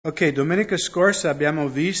Ok, domenica scorsa abbiamo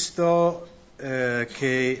visto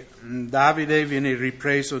che Davide viene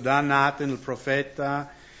ripreso da Nathan, il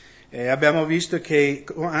profeta, e abbiamo visto che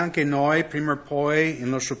anche noi prima o poi il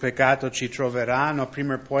nostro peccato ci troverà,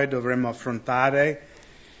 prima o poi dovremo affrontare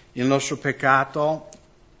il nostro peccato.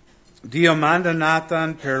 Dio manda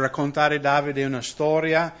Nathan per raccontare a Davide una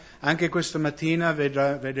storia. Anche questa mattina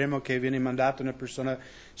vedremo che viene mandata una persona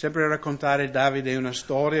sempre a raccontare a Davide una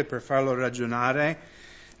storia per farlo ragionare.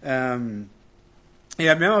 E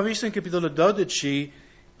abbiamo visto in capitolo 12,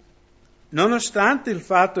 nonostante il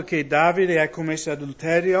fatto che Davide ha commesso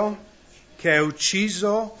adulterio, che ha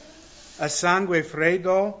ucciso a sangue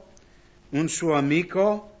freddo un suo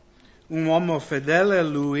amico, un uomo fedele a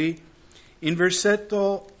lui, in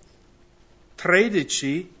versetto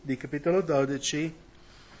 13 di capitolo 12,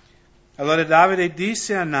 allora Davide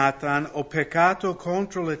disse a Nathan: ho peccato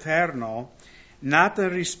contro l'Eterno. Nathan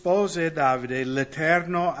rispose a Davide: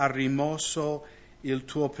 l'Eterno ha rimosso il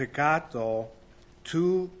tuo peccato,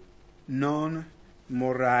 tu non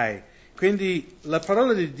morrai. Quindi la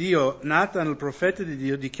parola di Dio, Nathan, il profeta di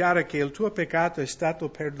Dio, dichiara che il tuo peccato è stato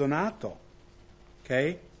perdonato.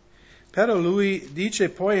 Ok? Però lui dice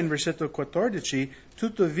poi in versetto 14,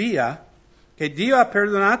 tuttavia, che Dio ha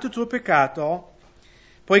perdonato il tuo peccato,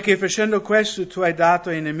 poiché facendo questo tu hai dato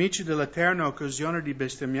ai nemici dell'Eterno occasione di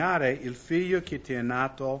bestemmiare, il figlio che ti è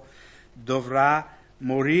nato dovrà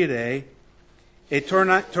morire. E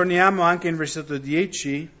torniamo anche in versetto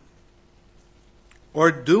 10.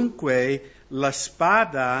 Or dunque la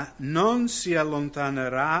spada non si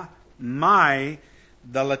allontanerà mai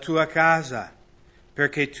dalla tua casa,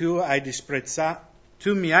 perché tu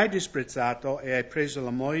mi hai disprezzato e hai preso la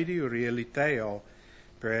moglie di Uria l'Itteo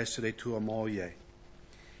per essere tua moglie.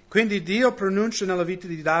 Quindi Dio pronuncia nella vita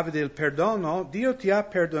di Davide il perdono, Dio ti ha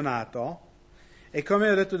perdonato, e come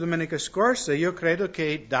ho detto domenica scorsa, io credo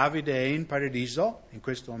che Davide è in paradiso in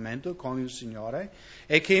questo momento con il Signore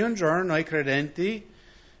e che un giorno noi credenti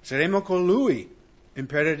saremo con Lui in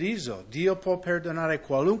paradiso. Dio può perdonare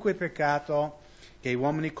qualunque peccato che gli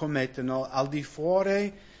uomini commettono al di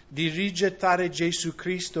fuori di rigettare Gesù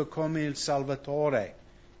Cristo come il Salvatore,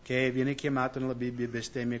 che viene chiamato nella Bibbia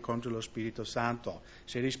bestemmia contro lo Spirito Santo.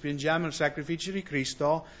 Se respingiamo il sacrificio di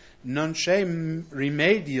Cristo, non c'è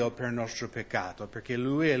rimedio per il nostro peccato, perché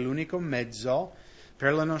Lui è l'unico mezzo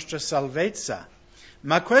per la nostra salvezza.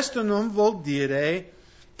 Ma questo non vuol dire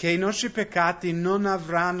che i nostri peccati non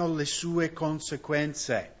avranno le sue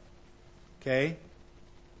conseguenze. Ok?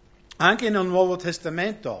 Anche nel Nuovo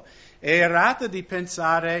Testamento è errato di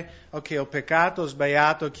pensare: ok, ho peccato, ho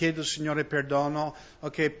sbagliato, chiedo al Signore perdono,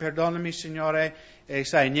 ok, perdonami Signore, e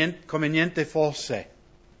sai, come niente fosse.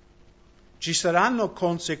 Ci saranno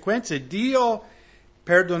conseguenze, Dio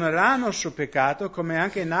perdonerà il nostro peccato, come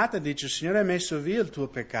anche Nathan dice: Signore ha messo via il tuo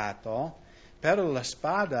peccato, però la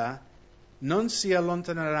spada non si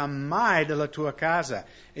allontanerà mai dalla tua casa.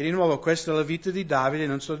 E di nuovo, questa è la vita di Davide,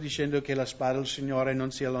 non sto dicendo che la spada del Signore non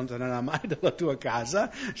si allontanerà mai dalla tua casa,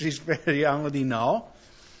 speriamo di no.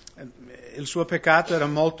 Il suo peccato era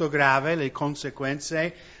molto grave, le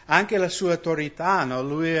conseguenze, anche la sua autorità, no?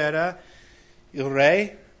 Lui era il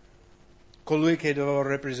re, colui che doveva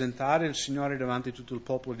rappresentare il Signore davanti a tutto il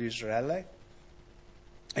popolo di Israele.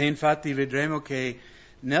 E infatti vedremo che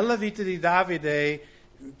nella vita di Davide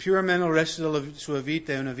più o meno il resto della sua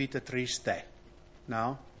vita è una vita triste,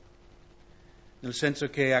 no? Nel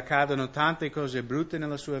senso che accadono tante cose brutte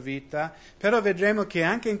nella sua vita, però vedremo che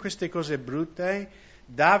anche in queste cose brutte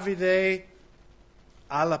Davide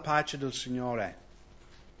ha la pace del Signore.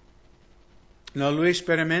 No, lui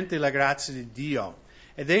sperimenta la grazia di Dio.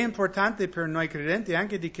 Ed è importante per noi credenti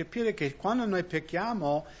anche di capire che quando noi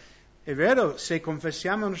pecchiamo, è vero, se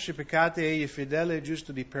confessiamo i nostri peccati, Egli è fedele e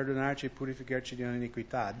giusto di perdonarci e purificarci di ogni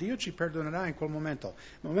iniquità. Dio ci perdonerà in quel momento.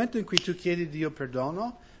 Nel momento in cui tu chiedi Dio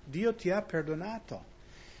perdono, Dio ti ha perdonato.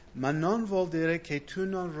 Ma non vuol dire che tu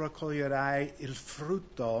non raccoglierai il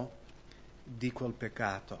frutto di quel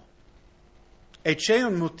peccato. E c'è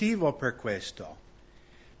un motivo per questo.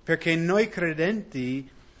 Perché noi credenti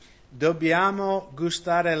dobbiamo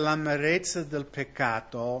gustare l'amarezza del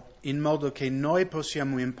peccato in modo che noi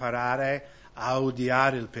possiamo imparare a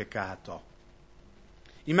odiare il peccato.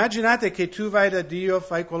 Immaginate che tu vai da Dio,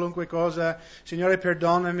 fai qualunque cosa, Signore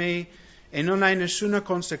perdonami, e non hai nessuna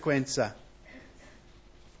conseguenza.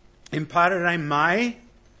 Imparerai mai,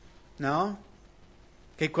 no?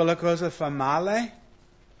 Che quella cosa fa male?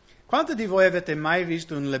 Quanti di voi avete mai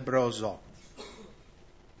visto un lebbroso?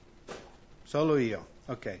 Solo io,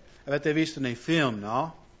 ok. Avete visto nei film,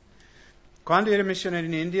 no? Quando ero missionario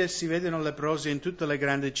in India si vedono lebbrosi in tutte le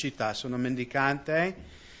grandi città, sono mendicanti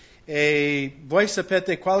E voi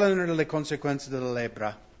sapete quali erano le conseguenze della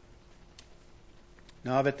lebbra?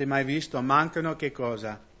 No, avete mai visto? Mancano che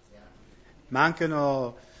cosa?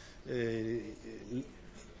 Mancano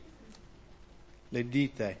le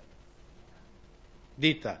dita.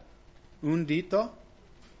 Dita. Un dito?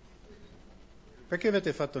 Perché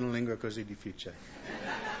avete fatto una lingua così difficile?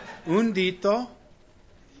 Un dito,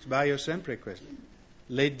 sbaglio sempre questo.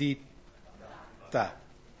 Le dita.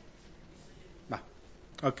 Ma,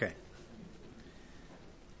 ok.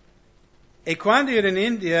 E quando ero in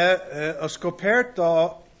India ho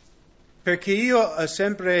scoperto, perché io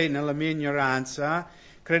sempre nella mia ignoranza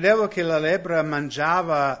credevo che la lebbra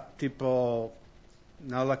mangiava tipo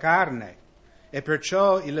la carne e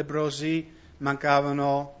perciò i lebbrosi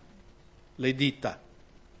mancavano le dita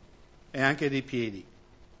e anche dei piedi.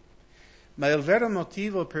 Ma il vero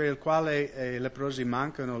motivo per il quale i lebbrosi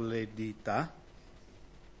mancano le dita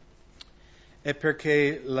è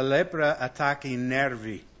perché la lebbra attacca i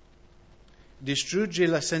nervi, distrugge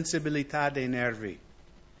la sensibilità dei nervi.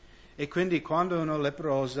 E quindi quando una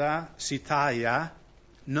lebbrosa si taglia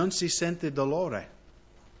non si sente dolore,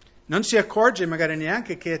 non si accorge magari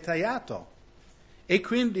neanche che è tagliato e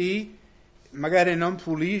quindi magari non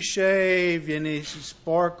pulisce, viene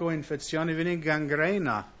sporco, infezione, viene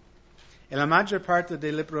gangrena. E la maggior parte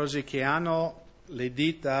dei lebbrosi che hanno le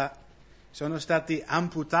dita sono stati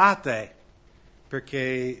amputate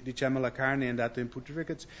perché, diciamo, la carne è andata in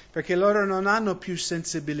putrefazione, perché loro non hanno più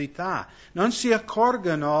sensibilità, non si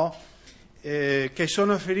accorgono che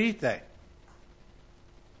sono ferite.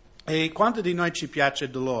 E quanto di noi ci piace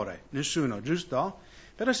il dolore? Nessuno, giusto?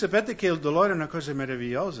 Però sapete che il dolore è una cosa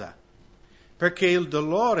meravigliosa, perché il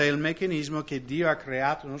dolore è il meccanismo che Dio ha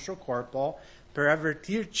creato nel nostro corpo per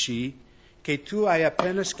avvertirci che tu hai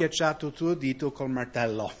appena schiacciato il tuo dito col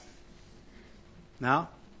martello.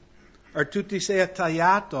 No? O tu ti sei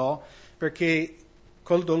tagliato perché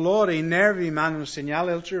col dolore i nervi mandano un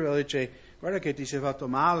segnale al cervello e dice guarda che ti sei fatto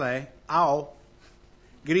male, au,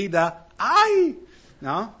 grida, ai,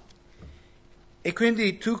 no? E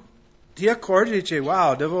quindi tu ti accorgi e dici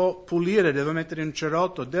wow, devo pulire, devo mettere un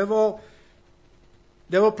cerotto, devo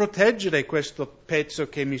proteggere questo pezzo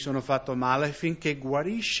che mi sono fatto male finché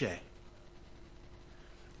guarisce.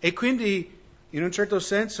 E quindi in un certo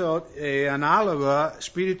senso è analogo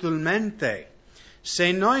spiritualmente.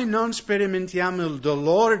 Se noi non sperimentiamo il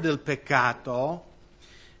dolore del peccato,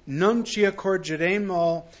 non ci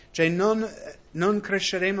accorgeremo, cioè non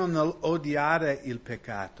cresceremo nell'odiare il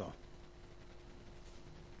peccato.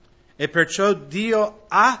 E perciò Dio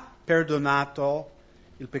ha perdonato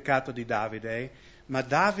il peccato di Davide, ma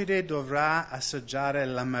Davide dovrà assaggiare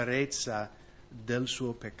l'amarezza del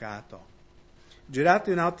suo peccato.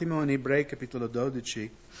 Girate un attimo in Ebrei capitolo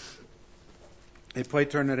 12 e poi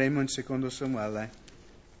torneremo in secondo Samuele.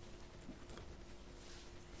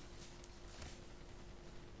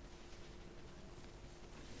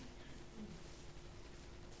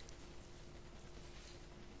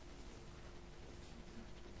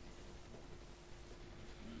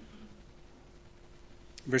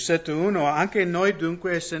 Versetto 1, anche noi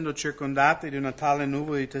dunque, essendo circondati di una tale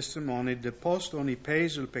nuvola di testimoni, deposto ogni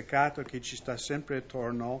peso il peccato che ci sta sempre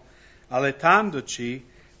attorno, allettandoci,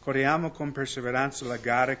 corriamo con perseveranza la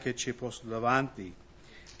gara che ci è posta davanti,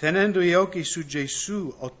 tenendo gli occhi su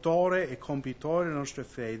Gesù, autore e compitore della nostra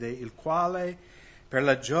fede, il quale, per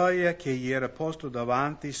la gioia che gli era posto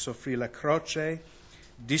davanti, soffrì la croce,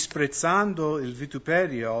 disprezzando il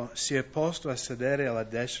vituperio, si è posto a sedere alla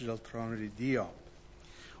destra del trono di Dio.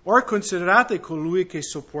 Ora considerate colui che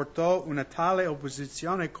sopportò una tale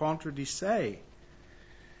opposizione contro di sé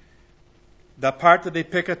da parte dei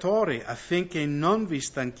peccatori, affinché non vi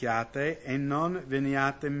stanchiate e non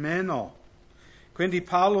veniate meno. Quindi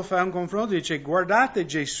Paolo fa un confronto e dice guardate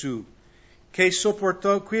Gesù che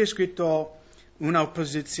sopportò, qui è scritto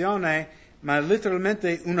un'opposizione, ma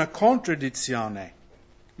letteralmente una contraddizione.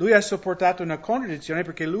 Lui ha sopportato una contraddizione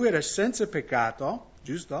perché lui era senza peccato,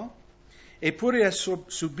 giusto? Eppure ha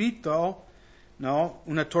subito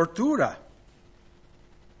una tortura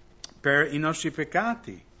per i nostri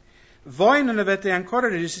peccati. Voi non avete ancora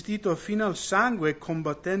resistito fino al sangue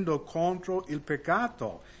combattendo contro il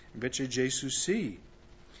peccato, invece Gesù sì.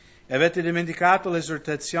 E avete dimenticato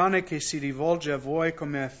l'esortazione che si rivolge a voi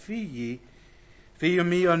come a figli. Figlio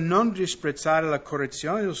mio, non disprezzare la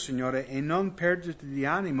correzione del Signore e non perderti di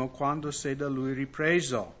animo quando sei da Lui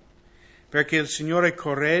ripreso. Perché il Signore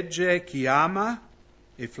corregge chi ama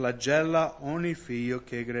e flagella ogni figlio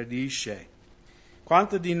che gradisce.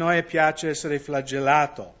 Quanto di noi piace essere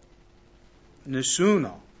flagellato?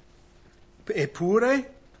 Nessuno.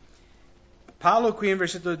 Eppure Paolo qui in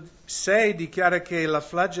versetto 6 dichiara che la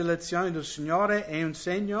flagellazione del Signore è un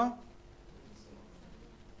segno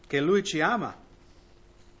che Lui ci ama,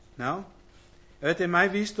 no? Avete mai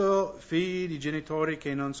visto figli di genitori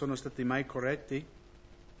che non sono stati mai corretti?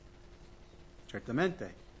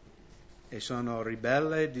 Certamente. E sono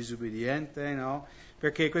ribelle, disobbedienti, no?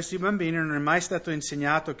 Perché questi bambini non è mai stato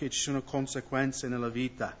insegnato che ci sono conseguenze nella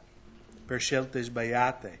vita per scelte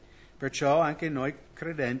sbagliate. Perciò anche noi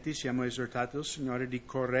credenti siamo esortati dal Signore di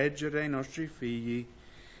correggere i nostri figli,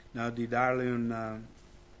 no? Di dargli un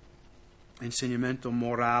insegnamento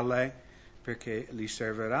morale perché li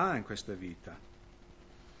servirà in questa vita.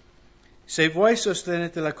 Se voi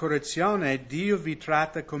sostenete la correzione, Dio vi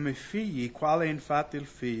tratta come figli, quale è infatti il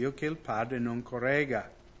figlio che il padre non corregga.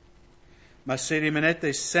 Ma se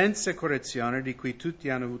rimanete senza correzione, di cui tutti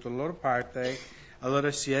hanno avuto la loro parte, allora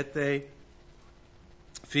siete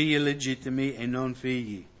figli legittimi e non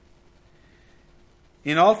figli.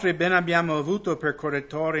 Inoltre ben abbiamo avuto per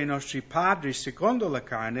correttori i nostri padri secondo la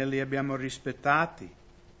carne, li abbiamo rispettati.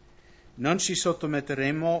 Non ci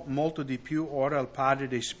sottometteremo molto di più ora al Padre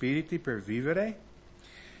dei Spiriti per vivere?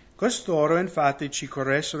 Costoro infatti ci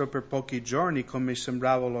corressero per pochi giorni come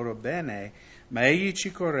sembrava loro bene, ma Egli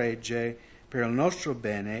ci corregge per il nostro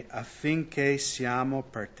bene affinché siamo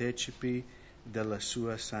partecipi della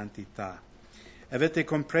sua santità. Avete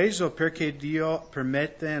compreso perché Dio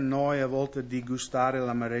permette a noi a volte di gustare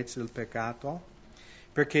l'amarezza del peccato?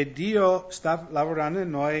 Perché Dio sta lavorando in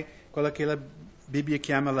noi quello che la Bibbia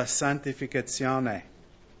chiama la santificazione.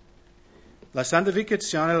 La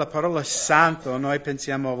santificazione, la parola santo, noi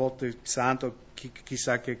pensiamo a volte santo,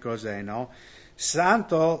 chissà che cos'è, no?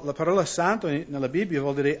 Santo, la parola santo nella Bibbia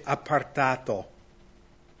vuol dire appartato,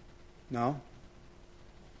 no?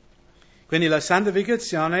 Quindi la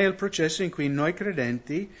santificazione è il processo in cui noi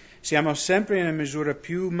credenti siamo sempre in una misura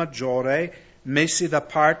più maggiore messi da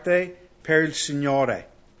parte per il Signore,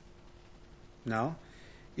 no?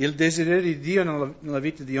 Il desiderio di Dio nella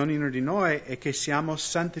vita di ognuno di noi è che siamo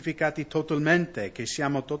santificati totalmente, che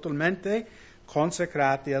siamo totalmente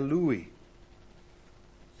consacrati a Lui.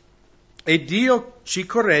 E Dio ci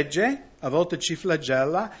corregge, a volte ci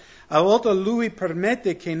flagella, a volte Lui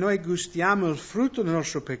permette che noi gustiamo il frutto del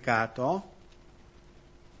nostro peccato,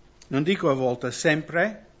 non dico a volte,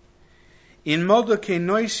 sempre, in modo che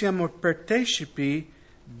noi siamo partecipi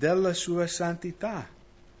della sua santità.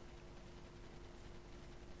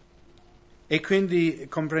 E quindi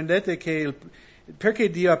comprendete che perché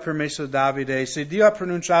Dio ha permesso a Davide, se Dio ha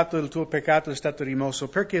pronunciato il tuo peccato è stato rimosso,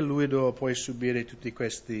 perché lui doveva poi subire tutti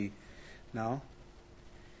questi, no?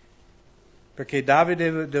 Perché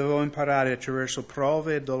Davide doveva imparare attraverso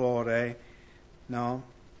prove e dolore,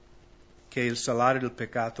 no? Che il salario del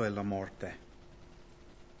peccato è la morte.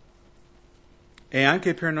 E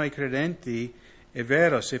anche per noi credenti è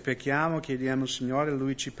vero, se pecchiamo chiediamo al Signore,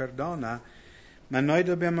 Lui ci perdona, ma noi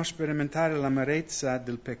dobbiamo sperimentare l'amarezza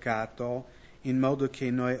del peccato in modo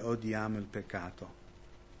che noi odiamo il peccato,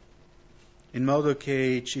 in modo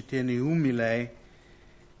che ci tieni umile.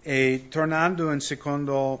 E tornando in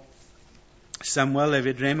secondo Samuele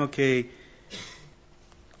vedremo che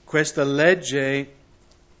questa legge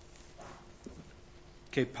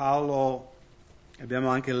che Paolo, abbiamo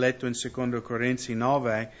anche letto in secondo Corinzi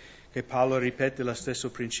 9, che Paolo ripete lo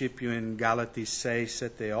stesso principio in Galati 6,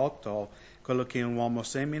 7 e 8, quello che un uomo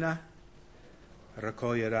semina,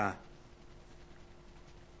 raccoglierà.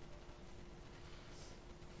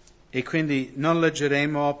 E quindi non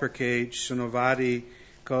leggeremo perché ci sono varie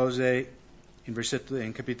cose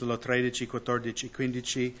in capitolo 13, 14 e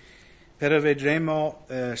 15, però vedremo,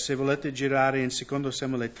 se volete girare in secondo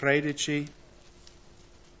Samuele 13,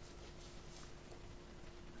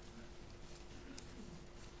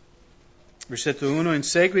 versetto 1, in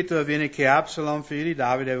seguito avviene che Absalom, figlio di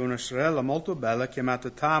Davide, aveva una sorella molto bella chiamata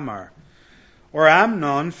Tamar. Ora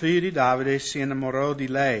Amnon, figlio di Davide, si innamorò di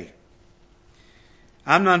lei.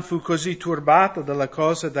 Amnon fu così turbato dalla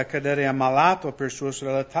cosa da cadere ammalato per sua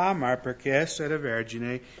sorella Tamar, perché essa era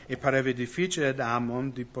vergine e pareva difficile ad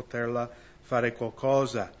Amnon di poterla fare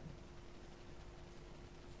qualcosa.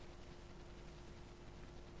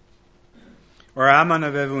 Ora Amnon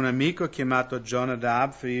aveva un amico chiamato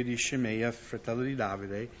Jonadab, figlio di Shimea, fratello di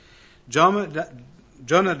Davide.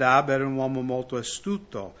 Jonadab era un uomo molto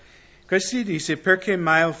astuto. Così disse, perché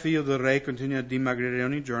mai il figlio del re continua a dimagrire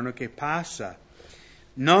ogni giorno che passa?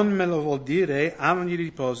 Non me lo vuol dire? Amnon gli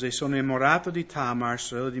rispose, sono innamorato di Tamar,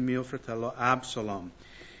 sorella di mio fratello Absalom.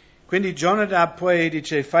 Quindi Jonadab poi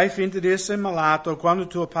dice, fai finta di essere malato, quando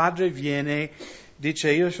tuo padre viene,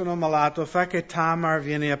 dice, io sono malato, fa che Tamar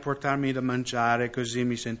viene a portarmi da mangiare, così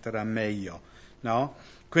mi sentirà meglio, no?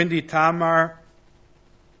 Quindi Tamar,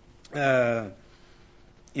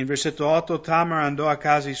 in versetto 8, Tamar andò a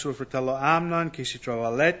casa di suo fratello Amnon, che si trova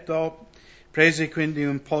a letto, prese quindi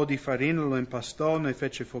un po' di farina, lo impastò, ne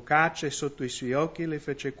fece focaccia e sotto i suoi occhi le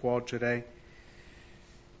fece cuocere.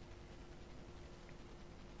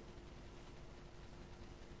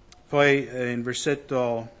 Poi in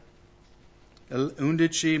versetto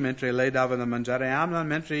 11, mentre lei dava da mangiare a Amnon,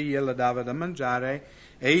 mentre gliela dava da mangiare,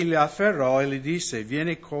 egli la afferrò e le disse: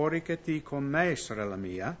 vieni, coricati con me, sorella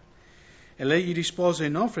mia. E lei gli rispose: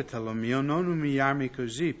 no, fratello mio, non umiliarmi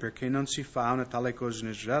così, perché non si fa una tale cosa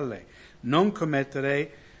in Israele. Non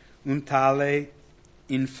commettere un tale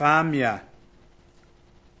infamia.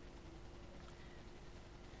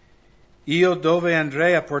 Io dove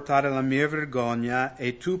andrei a portare la mia vergogna,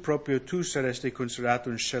 e proprio tu saresti considerato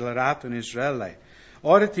un scellerato in Israele.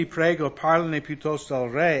 Ora ti prego, parlane piuttosto al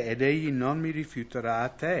re, ed egli non mi rifiuterà a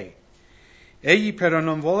te. Egli però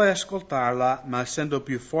non volle ascoltarla, ma essendo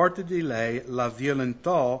più forte di lei, la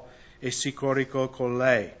violentò e si coricò con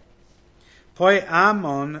lei. Poi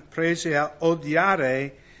Ammon prese a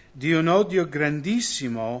odiare di un odio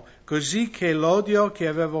grandissimo, così che l'odio che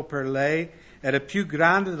avevo per lei era più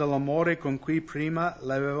grande dell'amore con cui prima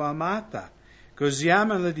l'aveva amata. Così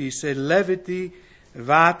Ammon le disse: levati,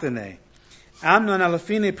 vattene. Amnon alla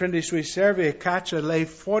fine prende i suoi servi e caccia lei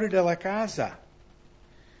fuori dalla casa.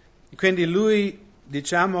 Quindi lui,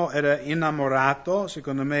 era innamorato,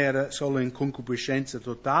 secondo me era solo in concupiscenza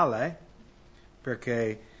totale,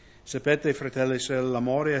 perché sapete, fratelli e sorelle,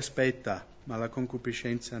 l'amore aspetta, ma la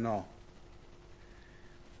concupiscenza no.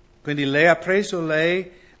 Quindi lei ha preso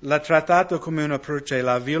lei, l'ha trattato come una cioè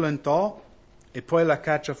la violentò e poi la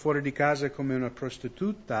caccia fuori di casa come una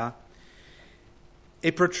prostituta.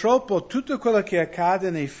 E purtroppo tutto quello che accade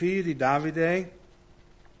nei figli di Davide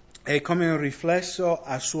è come un riflesso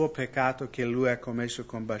al suo peccato che lui ha commesso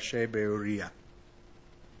con Bathsheba e Uria.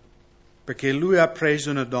 Perché lui ha preso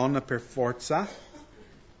una donna per forza,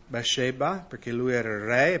 Bathsheba, perché lui era il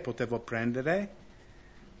re e poteva prendere,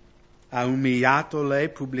 ha umiliato lei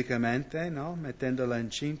pubblicamente, no? Mettendola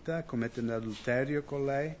incinta, commettendo adulterio con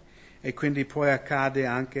lei, e quindi poi accade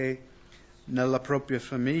anche nella propria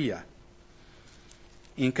famiglia.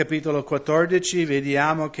 In capitolo 14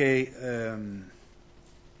 vediamo che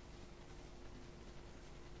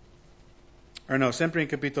sempre in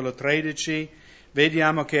capitolo 13,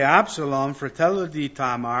 vediamo che Absalom, fratello di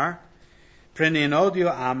Tamar, prende in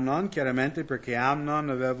odio Amnon, chiaramente perché Amnon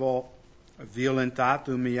aveva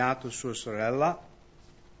violentato, umiliato sua sorella.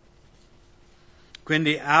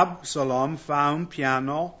 Quindi Absalom fa un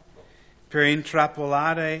piano per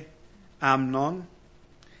intrappolare Amnon.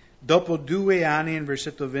 Dopo 2 anni, in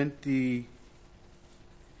versetto 23,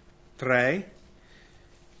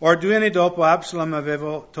 or 2 anni dopo, Absalom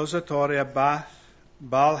aveva tosatore a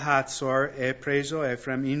Baal-Hazor e preso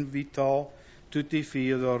Efrem, invitò tutti i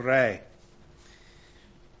figli del re.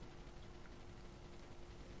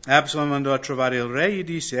 Absalom andò a trovare il re e gli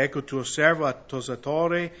disse: ecco tuo servo a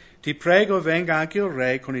tosatore, ti prego venga anche il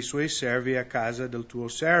re con i suoi servi a casa del tuo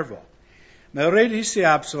servo. Ma il re disse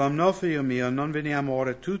a Absalom: no, figlio mio, non veniamo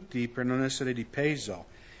ora tutti per non essere di peso.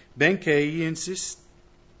 Benché egli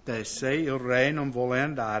insistesse, il re non volle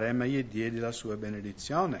andare, ma gli diede la sua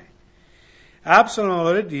benedizione. Absalom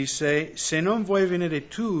allora disse: se non vuoi venire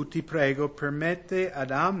tu, ti prego, permette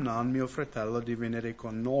ad Amnon, mio fratello, di venire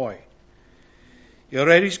con noi. Il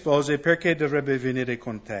re rispose: perché dovrebbe venire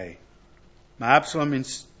con te? Ma Absalom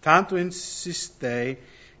tanto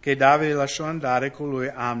insisté che Davide lasciò andare con lui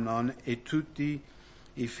Amnon e tutti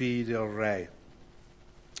i figli del re.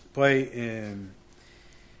 Poi,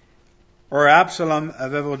 ora Absalom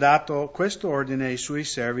aveva dato questo ordine ai suoi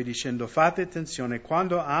servi dicendo: fate attenzione,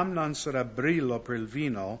 quando Amnon sarà brillo per il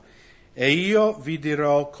vino, e io vi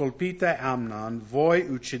dirò: colpite Amnon, voi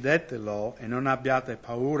uccidetelo e non abbiate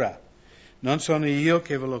paura. Non sono io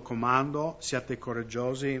che ve lo comando, siate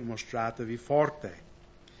coraggiosi, mostratevi forte.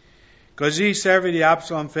 Così i servi di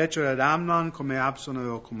Absalom fecero ad Amnon come Absalom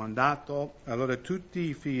aveva comandato. Allora tutti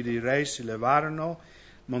i figli di re si levarono,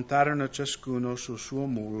 montarono ciascuno sul suo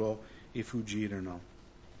mulo e fuggirono.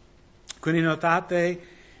 Quindi notate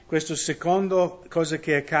questo secondo cosa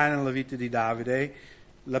che accade nella vita di Davide.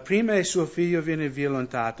 La prima è suo figlio viene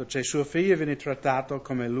violentato, cioè suo figlio viene trattato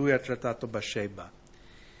come lui ha trattato Bathsheba.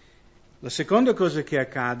 La seconda cosa che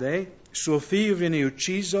accade, suo figlio viene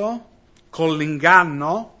ucciso con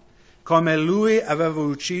l'inganno, come lui aveva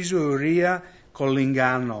ucciso Uria con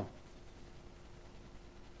l'inganno.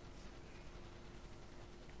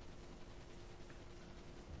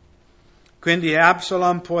 Quindi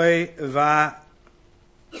Absalom poi va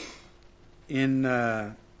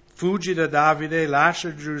in fuggi da Davide,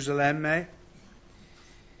 lascia Gerusalemme.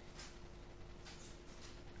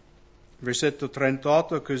 Versetto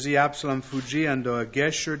 38, così Absalom fuggì, andò a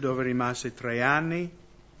Geshur dove rimase 3 anni.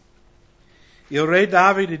 Il re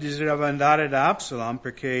Davide desiderava andare da Absalom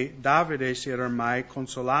perché Davide si era ormai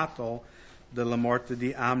consolato della morte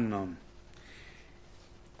di Amnon.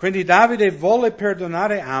 Quindi Davide volle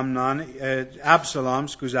perdonare Absalom,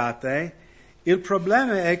 il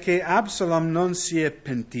problema è che Absalom non si è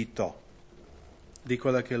pentito di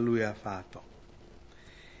quello che lui ha fatto.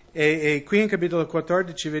 E qui in capitolo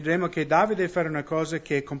 14 vedremo che Davide fa una cosa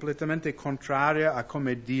che è completamente contraria a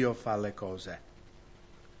come Dio fa le cose.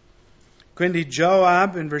 Quindi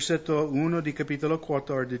Joab, in versetto 1 di capitolo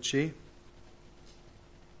 14,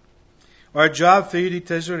 ora Joab, figlio di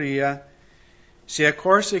Tesoria, si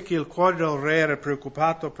accorse che il cuore del re era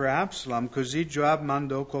preoccupato per Absalom, così Joab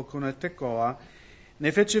mandò qualcuno a Tecoa,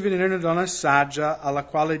 ne fece venire una donna saggia alla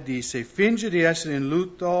quale disse: fingi di essere in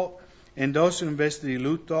lutto, indossi un vestito di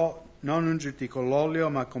lutto, non ungerti con l'olio,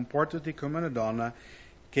 ma comportati come una donna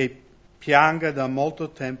che pianga da molto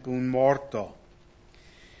tempo un morto.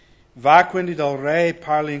 Va quindi dal re e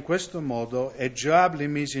parla in questo modo, e Joab le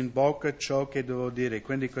mise in bocca ciò che dovevo dire.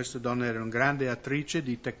 Quindi questa donna era una grande attrice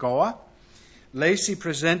di Tecoa. Lei si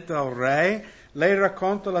presenta al re, lei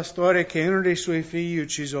racconta la storia che uno dei suoi figli ha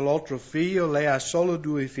ucciso l'altro figlio, lei ha solo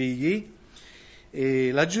 2 figli.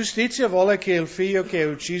 E la giustizia vuole che il figlio che ha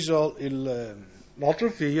ucciso l'altro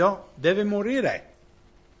figlio deve morire.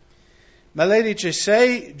 Ma lei dice: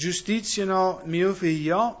 se giustiziano mio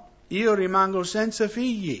figlio, io rimango senza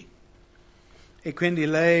figli. E quindi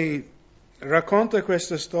lei racconta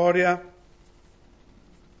questa storia.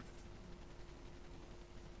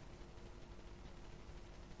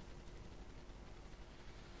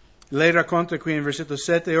 Lei racconta qui in versetto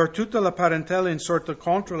 7, or tutta la parentela è insorta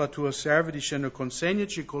contro la tua serva, dicendo: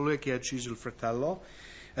 consegnaci colui che ha ucciso il fratello,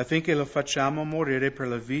 affinché lo facciamo morire per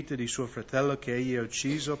la vita di suo fratello che egli ha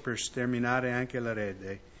ucciso, per sterminare anche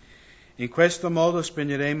l'erede. In questo modo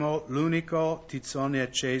spegneremo l'unico tizzone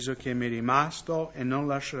acceso che mi è rimasto, e non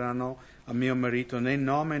lasceranno a mio marito né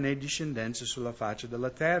nome né discendenza sulla faccia della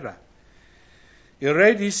terra. Il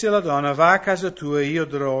re disse alla donna: va a casa tua e io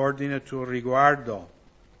darò ordine a tuo riguardo.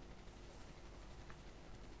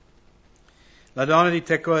 La donna di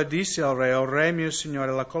Tecoa disse al re: o re mio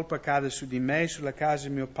signore, la colpa cade su di me e sulla casa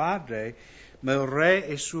di mio padre, ma il re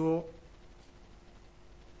e suo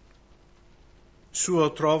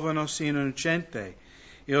trovano sia innocente.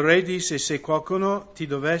 Il re disse: se qualcuno ti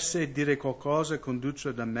dovesse dire qualcosa,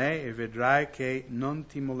 conducilo da me e vedrai che non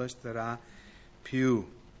ti molesterà più.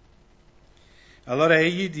 Allora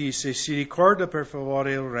egli disse: si ricorda per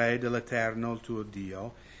favore il re dell'Eterno, il tuo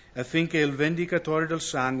Dio, affinché il vendicatore del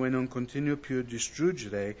sangue non continui più a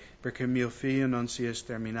distruggere, perché mio figlio non sia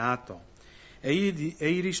sterminato. Egli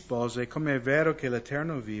rispose: come è vero che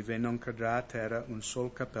l'Eterno vive, non cadrà a terra un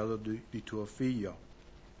sol capello di tuo figlio.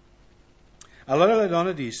 Allora la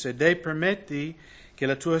donna disse: deh, permetti che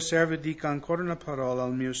la tua serva dica ancora una parola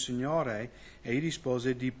al mio signore? Egli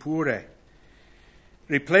rispose: di pure.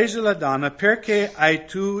 Riprese la donna: perché hai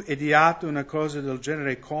tu ideato una cosa del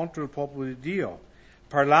genere contro il popolo di Dio?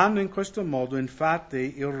 Parlando in questo modo,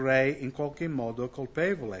 infatti, il re in qualche modo è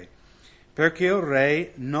colpevole, perché il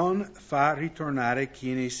re non fa ritornare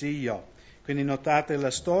chi ne sia. Quindi notate,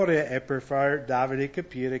 la storia è per far Davide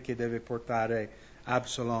capire che deve portare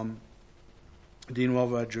Absalom di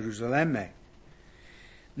nuovo a Gerusalemme.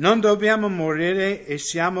 Non dobbiamo morire e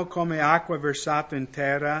siamo come acqua versata in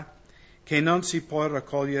terra che non si può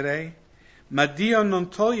raccogliere, ma Dio non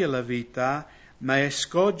toglie la vita, ma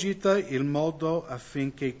escogita il modo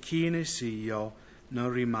affinché chi ne sia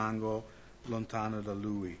non rimanga lontano da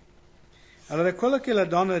lui. Allora, quello che la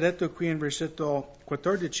donna ha detto qui in versetto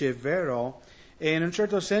 14 è vero, e in un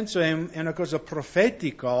certo senso è una cosa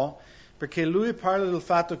profetica, perché lui parla del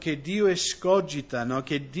fatto che Dio escogita, no?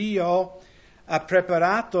 Che Dio ha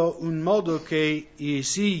preparato un modo che i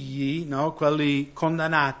figli, no? Quelli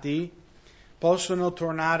condannati, possono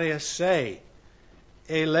tornare a sé.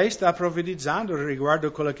 E lei sta profetizzando riguardo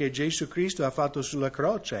a quello che Gesù Cristo ha fatto sulla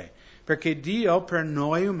croce, perché Dio per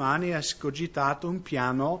noi umani ha escogitato un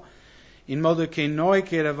piano in modo che noi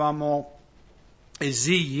che eravamo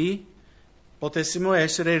esigui potessimo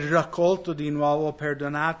essere raccolti di nuovo,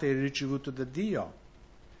 perdonati e ricevuti da Dio.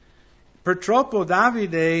 Purtroppo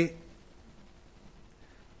Davide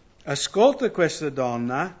ascolta questa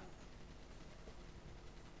donna.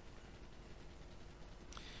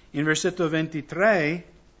 In versetto 23,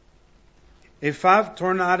 e fa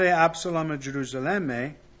tornare Absalom a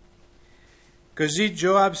Gerusalemme. Così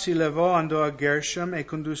Joab si levò, andò a Gershom e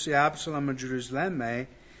condusse Absalom a Gerusalemme,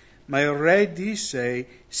 Ma il re disse,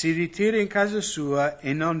 si ritiri in casa sua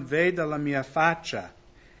e non veda la mia faccia.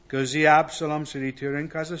 Così Absalom si ritirò in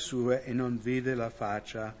casa sua e non vide la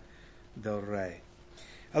faccia del re.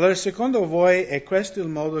 Allora, secondo voi, è questo il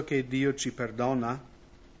modo che Dio ci perdona?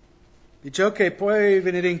 Dice, ok, puoi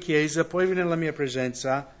venire in chiesa, puoi venire nella mia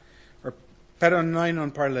presenza, però noi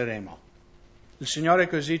non parleremo. Il Signore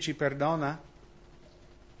così ci perdona?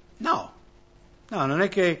 No. No, non è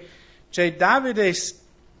che... Cioè, Davide,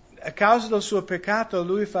 a causa del suo peccato,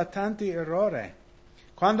 lui fa tanti errori.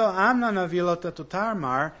 Quando Amnon ha violato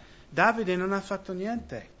Tamar, Davide non ha fatto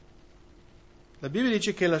niente. La Bibbia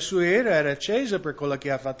dice che la sua ira era accesa per quello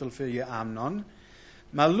che ha fatto il figlio Amnon,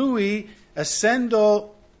 ma lui,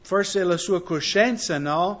 essendo forse la sua coscienza,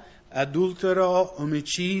 no? Adultero,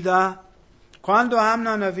 omicida, quando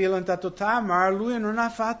Amnon ha violentato Tamar, lui non ha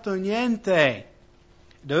fatto niente.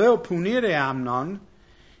 Doveva punire Amnon,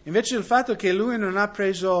 invece il fatto che lui non ha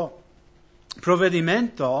preso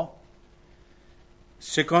provvedimento,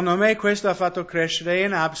 secondo me questo ha fatto crescere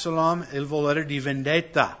in Absalom il volere di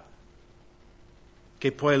vendetta,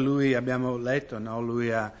 che poi lui, abbiamo letto, no?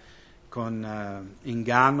 Lui con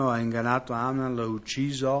inganno ha ingannato Amnon, l'ha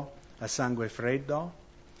ucciso a sangue freddo.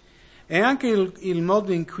 E anche il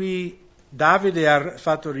modo in cui Davide ha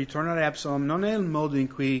fatto ritornare Absalom non è il modo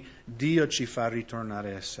in cui Dio ci fa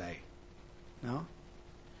ritornare a sé, no?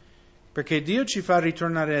 Perché Dio ci fa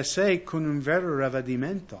ritornare a sé con un vero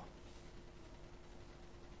ravvedimento.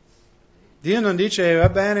 Dio non dice, va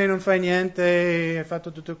bene, non fai niente, hai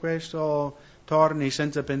fatto tutto questo, torni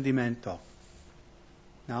senza pentimento.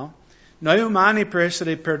 No? Noi umani, per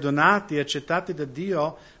essere perdonati e accettati da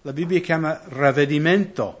Dio, la Bibbia chiama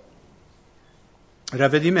ravvedimento.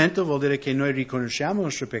 Ravvedimento vuol dire che noi riconosciamo il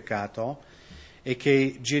nostro peccato e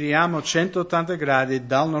che giriamo 180 gradi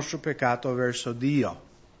dal nostro peccato verso Dio.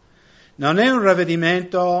 Non è un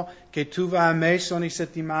ravvedimento che tu vai a messa ogni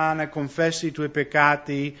settimana, confessi i tuoi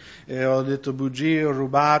peccati, ho detto bugie, ho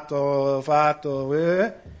rubato, ho fatto,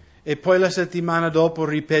 e poi la settimana dopo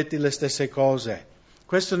ripeti le stesse cose.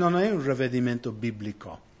 Questo non è un ravvedimento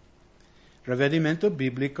biblico. Il ravvedimento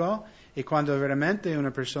biblico è quando veramente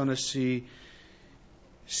una persona si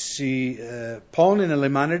pone nelle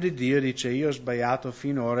mani di Dio e dice, io ho sbagliato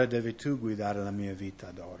finora, devi tu guidare la mia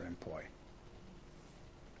vita da ora in poi.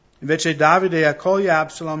 Invece Davide accoglie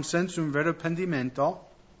Absalom senza un vero pentimento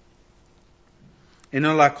e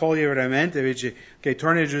non la accoglie veramente, dice che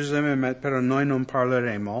torni a Gerusalemme, però noi non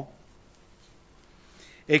parleremo.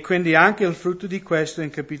 E quindi anche il frutto di questo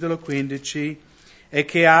in capitolo 15 è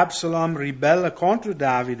che Absalom ribella contro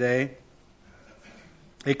Davide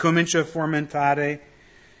e comincia a fomentare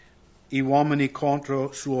gli uomini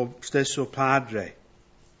contro suo stesso padre.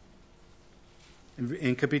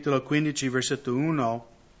 In capitolo 15, versetto 1,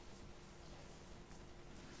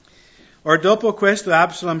 or dopo questo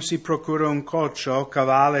Absalom si procura un coccio,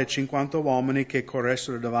 cavallo e 50 uomini che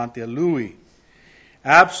corressero davanti a lui.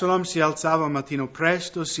 Absalom si alzava al mattino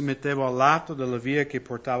presto, si metteva al lato della via che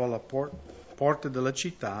portava alla porta della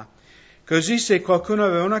città, così se qualcuno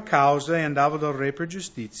aveva una causa e andava dal re per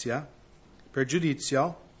giudizio,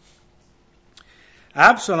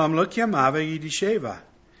 Absalom lo chiamava e gli diceva,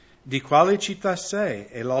 di quale città sei?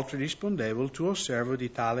 E l'altro rispondeva, il tuo servo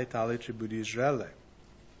di tale e tale tribù di Israele.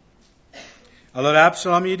 Allora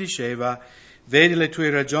Absalom gli diceva, vedi le tue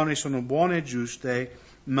ragioni sono buone e giuste,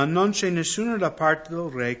 ma non c'è nessuno da parte del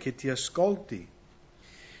re che ti ascolti.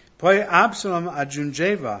 Poi Absalom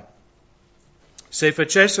aggiungeva, se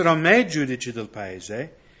facessero me giudice del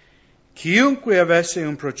paese, chiunque avesse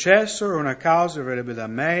un processo o una causa verrebbe da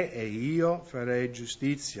me e io farei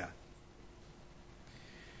giustizia.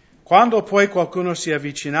 Quando poi qualcuno si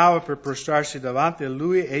avvicinava per prostrarsi davanti a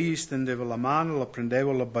lui, egli stendeva la mano, lo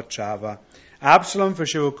prendeva e lo baciava. Absalom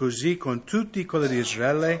faceva così con tutti quelli di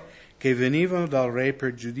Israele che venivano dal re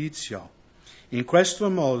per giudizio. In questo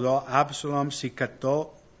modo Absalom si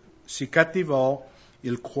cattivò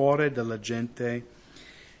il cuore della gente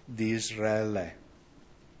di Israele.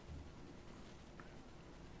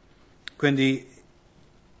 Quindi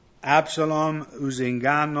Absalom usa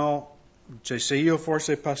inganno, cioè se io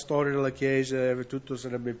fossi pastore della Chiesa tutto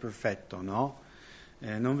sarebbe perfetto, no?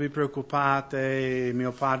 Non vi preoccupate,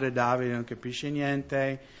 mio padre Davide non capisce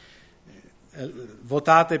niente,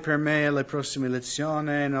 votate per me alle prossime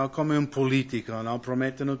elezioni, no? Come un politico, no?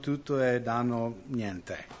 Promettono tutto e danno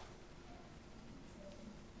niente.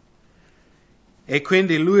 E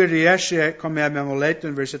quindi lui riesce, come abbiamo letto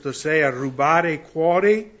in versetto 6, a rubare i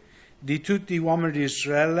cuori di tutti gli uomini di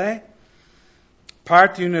Israele,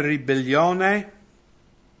 parte una ribellione.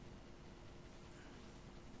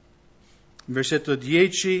 Versetto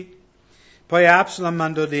 10, Poi Absalom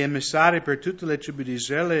mandò dei emissari per tutte le tribù di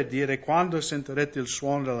Israele a dire: quando sentirete il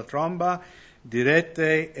suono della tromba,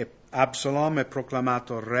 direte e Absalom è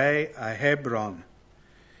proclamato re a Hebron.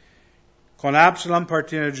 Con Absalom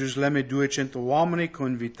partirono a Gerusalemme 200 uomini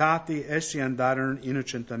convitati, essi andarono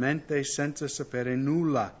innocentemente senza sapere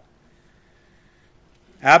nulla.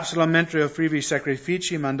 Absalom, mentre offriva i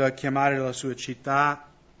sacrifici, mandò a chiamare alla sua città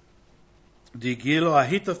di Gilo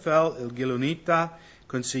Ahitofel, il Gilonita,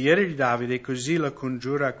 consigliere di Davide, così la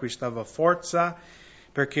congiura acquistava forza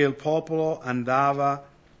perché il popolo andava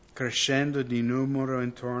crescendo di numero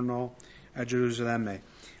intorno a Gerusalemme.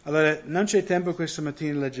 Allora, non c'è tempo questa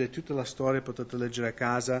mattina di leggere tutta la storia, potete leggere a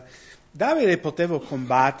casa. Davide poteva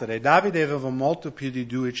combattere, Davide aveva molto più di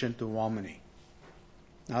 200 uomini.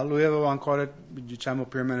 No, lui aveva ancora, diciamo,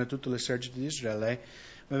 più o meno tutto l'esercito di Israele,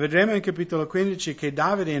 ma vedremo in capitolo 15 che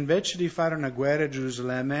Davide, invece di fare una guerra a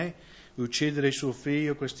Gerusalemme, uccidere suo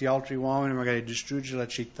figlio, questi altri uomini, magari distruggere la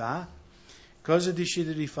città, cosa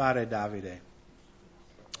decide di fare Davide?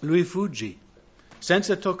 Lui fugge,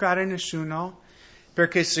 senza toccare nessuno,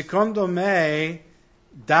 perché secondo me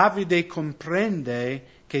Davide comprende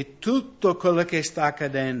che tutto quello che sta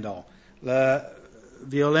accadendo, la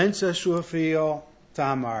violenza a suo figlio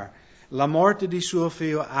Tamar, la morte di suo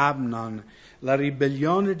figlio Amnon, la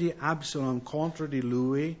ribellione di Absalom contro di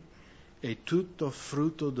lui, è tutto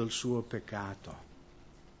frutto del suo peccato.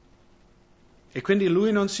 E quindi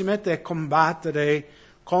lui non si mette a combattere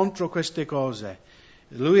contro queste cose.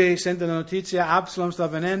 Lui sente la notizia, Absalom sta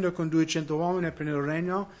venendo con 200 uomini a prendere il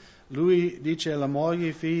regno, lui dice alla moglie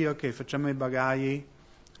e figlio che facciamo i bagagli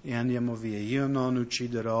e andiamo via. Io non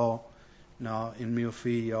ucciderò il mio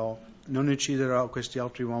figlio, non ucciderò questi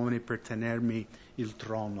altri uomini per tenermi il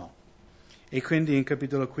trono. E quindi in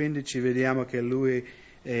capitolo 15 vediamo che lui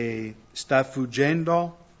sta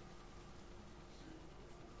fuggendo.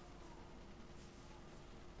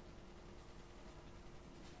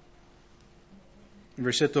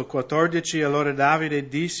 Versetto 14, allora Davide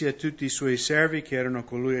disse a tutti i suoi servi che erano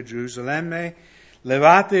con lui a Gerusalemme: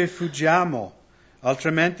 levate e fuggiamo,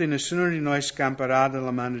 altrimenti nessuno di noi scamperà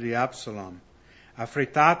dalla mano di Absalom.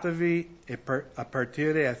 Affrettatevi a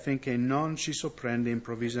partire affinché non ci sorprenda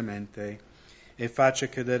improvvisamente e faccia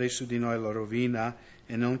cadere su di noi la rovina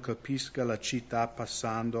e non colpisca la città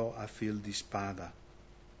passando a fil di spada.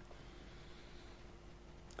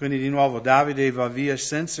 Quindi di nuovo Davide va via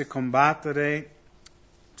senza combattere.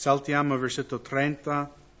 Saltiamo al versetto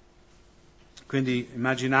 30. Quindi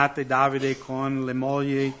immaginate Davide con le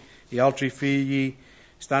mogli, gli altri figli,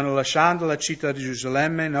 stanno lasciando la città di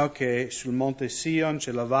Gerusalemme, no? Che sul monte Sion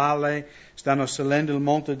c'è la valle, stanno salendo il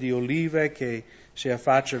monte di Olive che si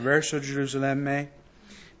affaccia verso Gerusalemme.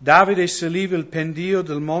 Davide saliva il pendio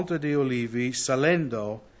del monte di Olivi,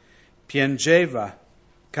 salendo, piangeva,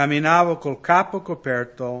 camminava col capo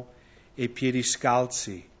coperto e piedi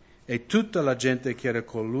scalzi. E tutta la gente che era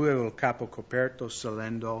con lui aveva il capo coperto,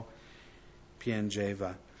 salendo,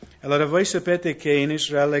 piangeva. Allora voi sapete che in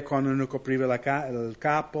Israele quando uno copriva il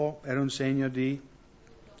capo era un segno di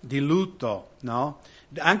lutto, no?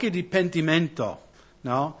 Anche di pentimento,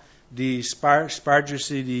 no? Di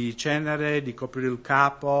spargersi di cenere, di coprire il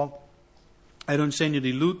capo. Era un segno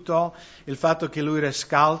di lutto. Il fatto che lui era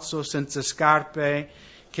scalzo, senza scarpe,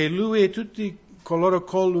 che lui e tutti coloro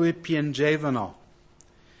con lui piangevano.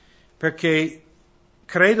 Perché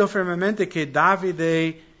credo fermamente che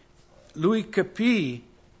Davide, lui capì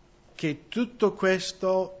che tutto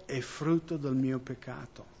questo è frutto del mio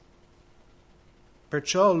peccato.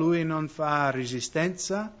 Perciò lui non fa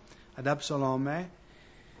resistenza ad Absalome,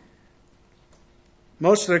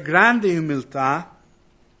 mostra grande umiltà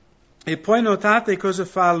e poi notate cosa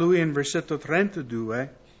fa lui in versetto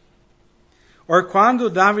 32. Or quando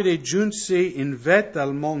Davide giunse in vetta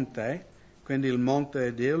al monte, quindi il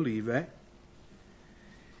monte di Olive,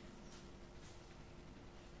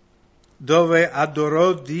 dove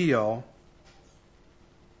adorò Dio,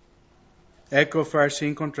 ecco farsi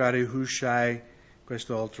incontrare Hushai,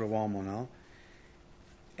 questo altro uomo, no?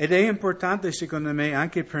 Ed è importante secondo me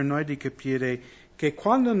anche per noi di capire che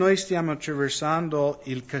quando noi stiamo attraversando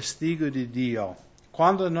il castigo di Dio,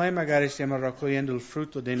 quando noi magari stiamo raccogliendo il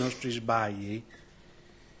frutto dei nostri sbagli,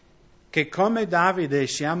 che come Davide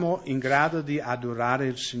siamo in grado di adorare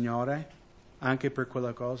il Signore anche per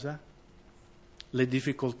quella cosa, le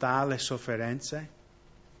difficoltà, le sofferenze.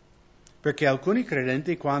 Perché alcuni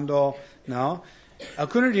credenti quando, no,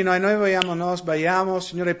 alcuni di noi vogliamo, no, sbagliamo,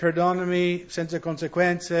 Signore perdonami, senza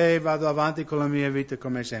conseguenze, vado avanti con la mia vita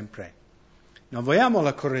come sempre. Non vogliamo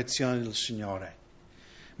la correzione del Signore.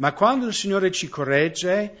 Ma quando il Signore ci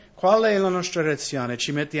corregge, qual è la nostra reazione?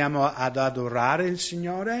 Ci mettiamo ad adorare il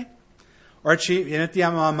Signore? O ci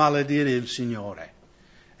iniziamo a maledire il Signore.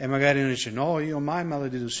 E magari uno dice, no, io mai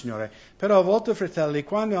maledito il Signore. Però a volte, fratelli,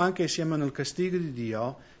 quando anche siamo nel castigo di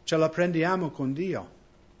Dio, ce la prendiamo con Dio.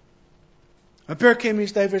 Ma perché mi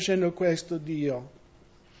stai facendo questo, Dio?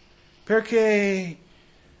 Perché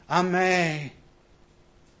a me?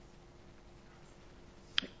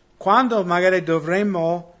 Quando magari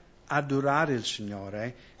dovremmo adorare il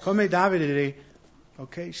Signore, come Davide dire,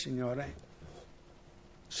 ok Signore,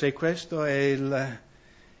 se questo è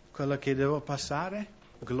quello che devo passare,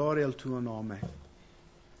 gloria al tuo nome.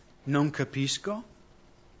 Non capisco,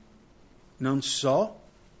 non so,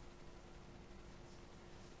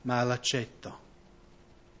 ma l'accetto.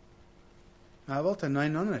 Ma a volte noi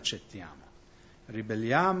non accettiamo.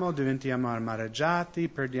 Ribelliamo, diventiamo amareggiati,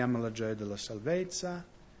 perdiamo la gioia della salvezza,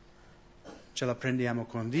 ce la prendiamo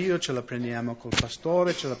con Dio, ce la prendiamo col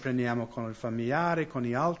pastore, ce la prendiamo con il familiare, con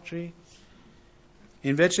gli altri.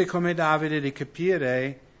 Invece come Davide di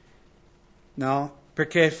capire, no?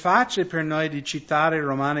 Perché è facile per noi di citare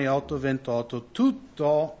Romani 8:28,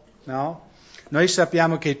 tutto, no? Noi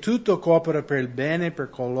sappiamo che tutto coopera per il bene per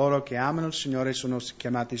coloro che amano il Signore e sono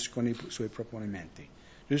chiamati con i suoi proponimenti.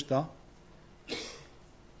 Giusto?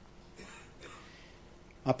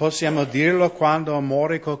 Ma possiamo dirlo quando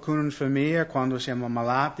muore qualcuno in famiglia, quando siamo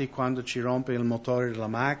malati, quando ci rompe il motore della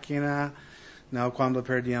macchina, no? Quando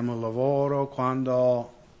perdiamo il lavoro,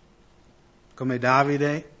 quando, come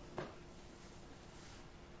Davide.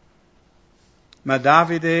 Ma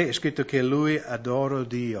Davide è scritto che lui adora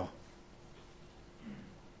Dio.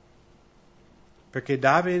 Perché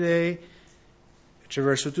Davide,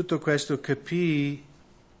 attraverso tutto questo, capì,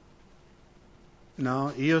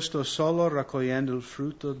 no, io sto solo raccogliendo il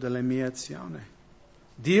frutto delle mie azioni.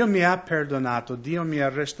 Dio mi ha perdonato, Dio mi ha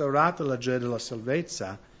restaurato la gioia della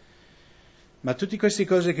salvezza, ma tutte queste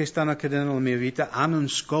cose che stanno accadendo nella mia vita hanno un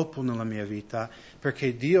scopo nella mia vita,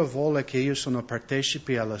 perché Dio vuole che io sono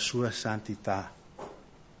partecipe alla sua santità.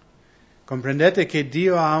 Comprendete che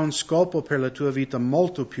Dio ha un scopo per la tua vita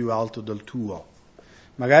molto più alto del tuo.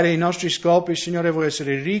 Magari i nostri scopi, Signore, voglio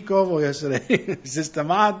essere ricco, voglio essere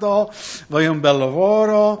sistemato, voglio un bel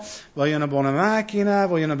lavoro, voglio una buona macchina,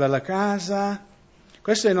 voglio una bella casa.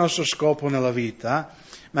 Questo è il nostro scopo nella vita,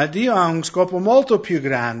 ma Dio ha un scopo molto più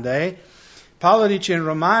grande. Paolo dice in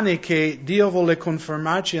Romani che Dio vuole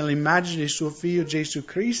conformarci all'immagine di suo Figlio Gesù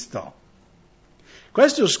Cristo.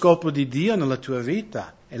 Questo è il scopo di Dio nella tua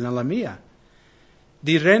vita e nella mia,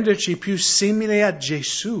 di renderci più simili a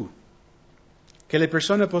Gesù. Che le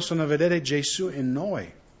persone possono vedere Gesù in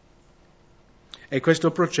noi. E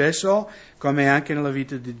questo processo, come anche nella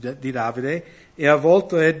vita di Davide, e a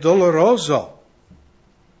volte è doloroso.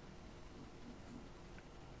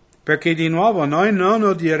 Perché di nuovo noi non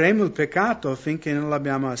odieremo il peccato finché non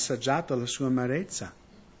l'abbiamo assaggiato la sua amarezza.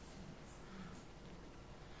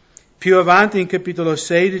 Più avanti in capitolo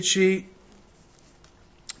 16,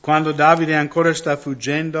 quando Davide ancora sta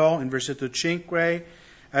fuggendo, in versetto 5,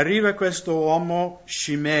 arriva questo uomo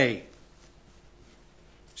Shimei.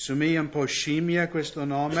 Somiglia un po' scimmia questo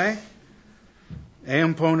nome. È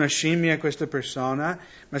un po' una scimmia questa persona.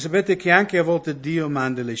 Ma sapete che anche a volte Dio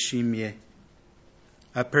manda le scimmie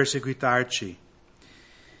a perseguitarci.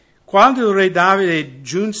 Quando il re Davide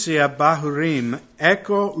giunse a Bahurim,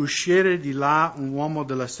 ecco uscire di là un uomo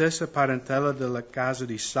della stessa parentela della casa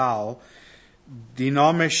di Saul, di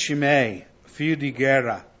nome Shimei, figlio di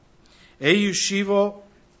Gera. Egli usciva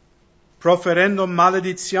proferendo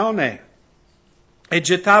maledizione e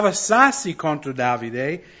gettava sassi contro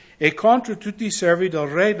Davide e contro tutti i servi del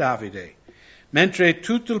re Davide, mentre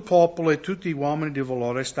tutto il popolo e tutti gli uomini di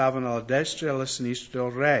valore stavano alla destra e alla sinistra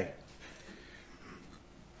del re.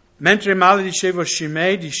 Mentre malediceva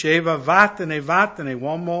Shimei, diceva, vattene, vattene,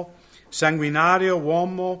 uomo sanguinario,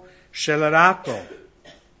 uomo scellerato.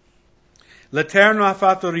 L'Eterno ha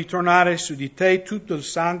fatto ritornare su di te tutto il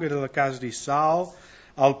sangue della casa di Saul,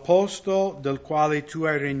 al posto del quale tu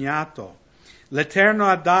hai regnato. L'Eterno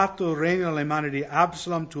ha dato il regno alle mani di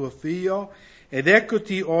Absalom, tuo figlio, ed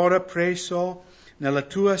eccoti ora preso nella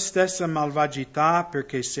tua stessa malvagità,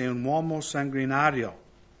 perché sei un uomo sanguinario.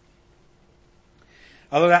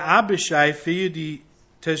 Allora Abishai, figlio di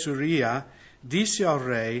Tesuria, disse al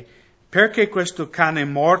re, perché questo cane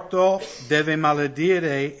morto deve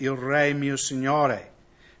maledire il re mio signore?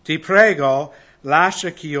 Ti prego,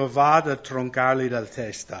 lascia che io vada a troncargli dalla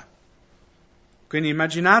testa. Quindi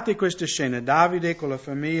immaginate questa scena, Davide con la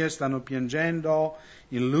famiglia stanno piangendo,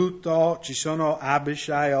 in lutto, ci sono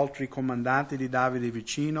Abishai e altri comandanti di Davide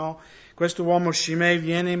vicino. Questo uomo Shimei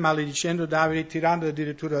viene maledicendo Davide, tirando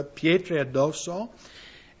addirittura pietre addosso,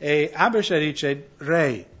 e Abishai dice,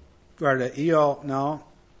 re, guarda, io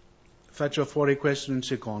faccio fuori questo in un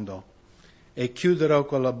secondo e chiuderò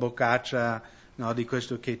con la boccaccia, no, di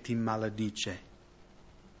questo che ti maledice.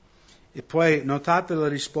 E poi notate la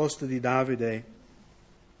risposta di Davide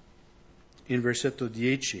in versetto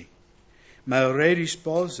 10. Ma il re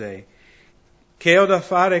rispose: che ho da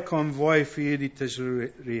fare con voi, figli di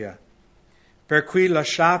tesoreria? Per cui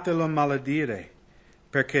lasciatelo maledire,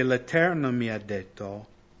 perché l'Eterno mi ha detto,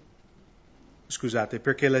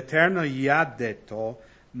 perché l'Eterno gli ha detto,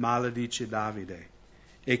 maledice Davide.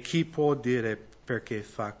 E chi può dire perché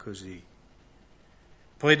fa così?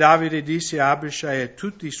 Poi Davide disse a Abishai e a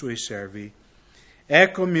tutti i suoi servi: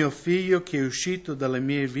 ecco mio figlio che è uscito dalle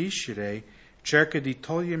mie viscere, cerca di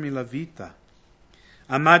togliermi la vita.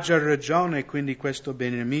 A maggior ragione quindi questo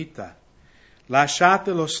benemita.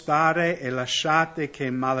 Lasciatelo stare e lasciate che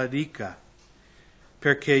maledica,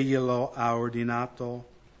 perché glielo ha ordinato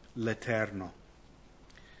l'Eterno.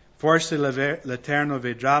 Forse l'Eterno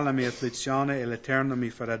vedrà la mia afflizione e l'Eterno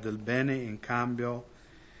mi farà del bene in cambio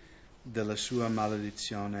della sua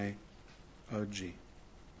maledizione oggi.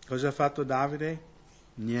 Cosa ha fatto Davide?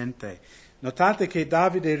 Niente. Notate che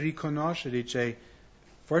Davide riconosce, dice: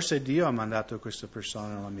 forse Dio ha mandato questa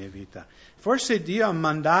persona nella mia vita. Forse Dio ha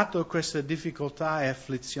mandato questa difficoltà e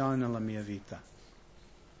afflizione nella mia vita.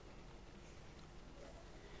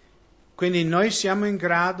 Quindi noi siamo in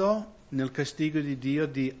grado, nel castigo di Dio,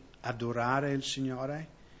 di adorare il Signore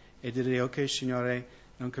e dire: ok Signore,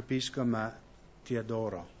 non capisco, ma ti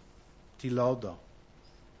adoro, ti lodo,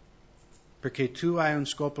 perché tu hai un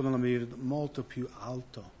scopo nella mia vita molto più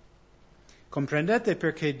alto. Comprendete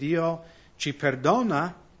perché Dio ci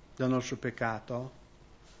perdona del nostro peccato,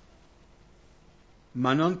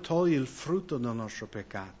 ma non toglie il frutto del nostro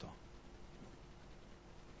peccato.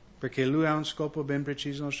 Perché Lui ha un scopo ben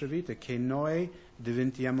preciso nella nostra vita, che noi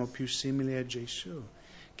diventiamo più simili a Gesù,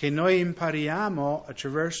 che noi impariamo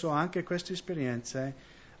attraverso anche queste esperienze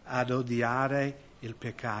ad odiare il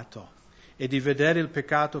peccato e di vedere il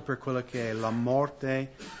peccato per quello che è la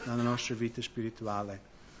morte nella nostra vita spirituale.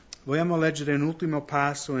 Vogliamo leggere un ultimo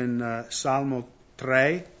passo in Salmo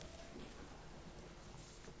 3.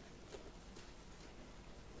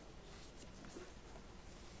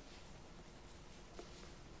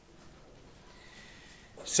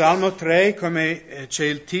 Salmo 3, come c'è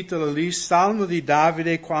il titolo lì, Salmo di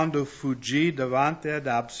Davide quando fuggì davanti ad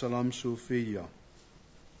Absalom suo figlio.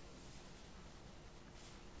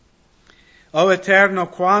 O Eterno,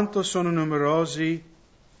 quanto numerosi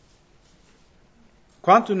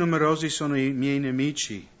sono i miei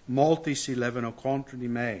nemici, molti si levano contro di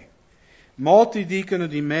me. Molti dicono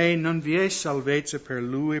di me: non vi è salvezza per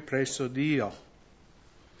lui presso Dio.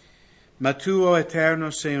 Ma tu, o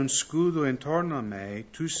Eterno, sei un scudo intorno a me,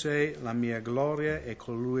 tu sei la mia gloria e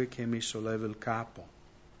colui che mi solleva il capo.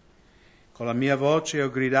 Con la mia voce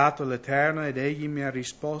ho gridato all'Eterno ed egli mi ha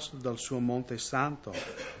risposto dal suo monte santo.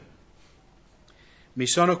 Mi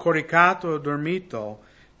sono coricato e dormito,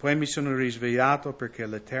 poi mi sono risvegliato perché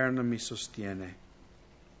l'Eterno mi sostiene.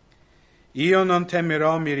 Io non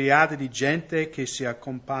temerò miriadi di gente che si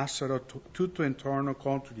accompassero tutto intorno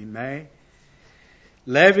contro di me.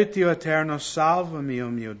 Levati, o Eterno, salvami, o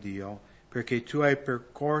mio Dio, perché tu hai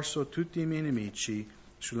percorso tutti i miei nemici,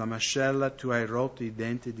 sulla mascella tu hai rotto i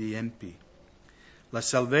denti di empi. La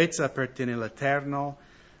salvezza appartiene all'Eterno,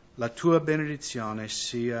 la tua benedizione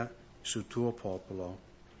sia sul tuo popolo.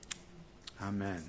 Amen.